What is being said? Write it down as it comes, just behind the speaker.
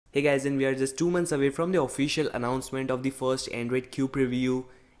Hey guys, and we are just 2 months away from the official announcement of the first Android Q preview,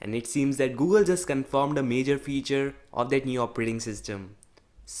 and it seems that Google just confirmed a major feature of that new operating system.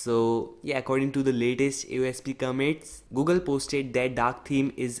 So yeah, according to the latest AOSP commits, Google posted that dark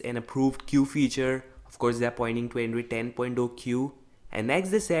theme is an approved Q feature. Of course, they are pointing to Android 10.0 Q. And next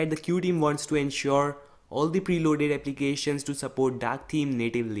they said the Q team wants to ensure all the preloaded applications to support dark theme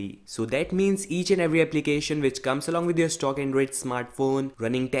natively. So that means each and every application which comes along with your stock Android smartphone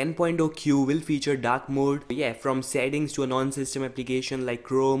running 10.0 Q will feature dark mode. Yeah, from settings to a non-system application like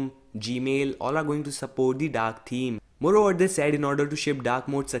Chrome, Gmail, all are going to support the dark theme. Moreover, they said in order to ship dark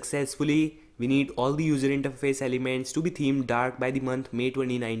mode successfully, we need all the user interface elements to be themed dark by the month May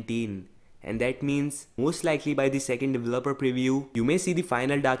 2019. And that means most likely by the second developer preview, you may see the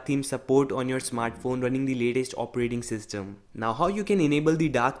final dark theme support on your smartphone running the latest operating system. Now how you can enable the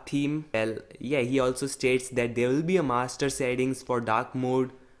dark theme? Well, yeah, he also states that there will be a master settings for dark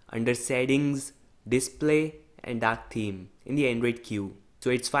mode under settings, display and dark theme in the Android Q. So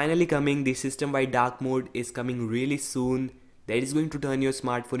it's finally coming. The system-wide dark mode is coming really soon. That is going to turn your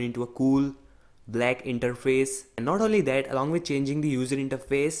smartphone into a cool black interface. And not only that, along with changing the user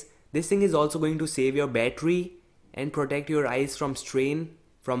interface, this thing is also going to save your battery and protect your eyes from strain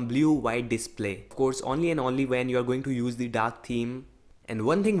from blue-white display. Of course, only and only when you are going to use the dark theme. And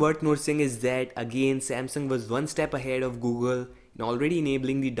one thing worth noticing is that again Samsung was one step ahead of Google in already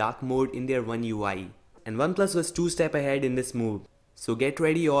enabling the dark mode in their One UI. And OnePlus was 2 steps ahead in this move. So get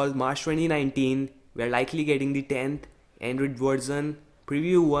ready all, March 2019, we are likely getting the 10th Android version,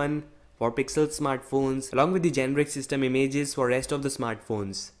 preview 1 for Pixel smartphones along with the generic system images for rest of the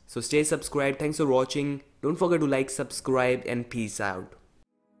smartphones. So stay subscribed, thanks for watching, don't forget to like, subscribe and peace out.